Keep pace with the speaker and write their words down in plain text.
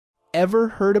ever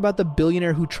heard about the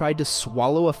billionaire who tried to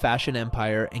swallow a fashion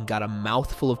empire and got a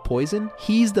mouthful of poison?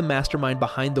 He's the mastermind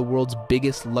behind the world's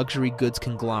biggest luxury goods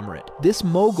conglomerate. This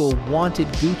mogul wanted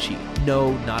Gucci.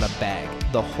 No, not a bag.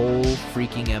 The whole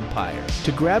freaking empire.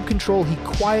 To grab control, he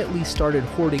quietly started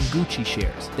hoarding Gucci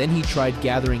shares. Then he tried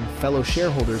gathering fellow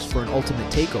shareholders for an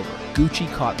ultimate takeover.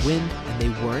 Gucci caught wind, and they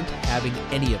weren't having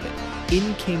any of it.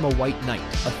 In came a white knight,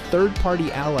 a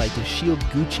third-party ally to shield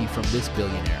Gucci from this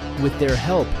billionaire. With their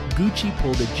help, Gucci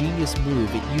pulled a genius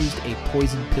move. It used a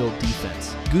poison pill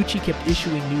defense. Gucci kept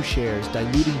issuing new shares,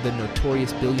 diluting the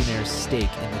notorious billionaire's stake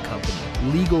in the company.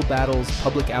 Legal battles,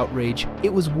 public outrage,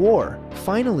 it was war.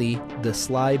 Finally, the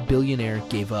sly billionaire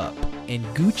gave up, and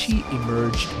Gucci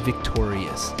emerged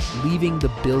victorious, leaving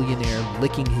the billionaire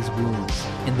licking his wounds.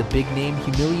 And the big name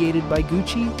humiliated by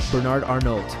Gucci? Bernard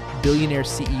Arnault, billionaire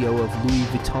CEO of Louis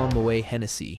Vuitton Moet Hennessy.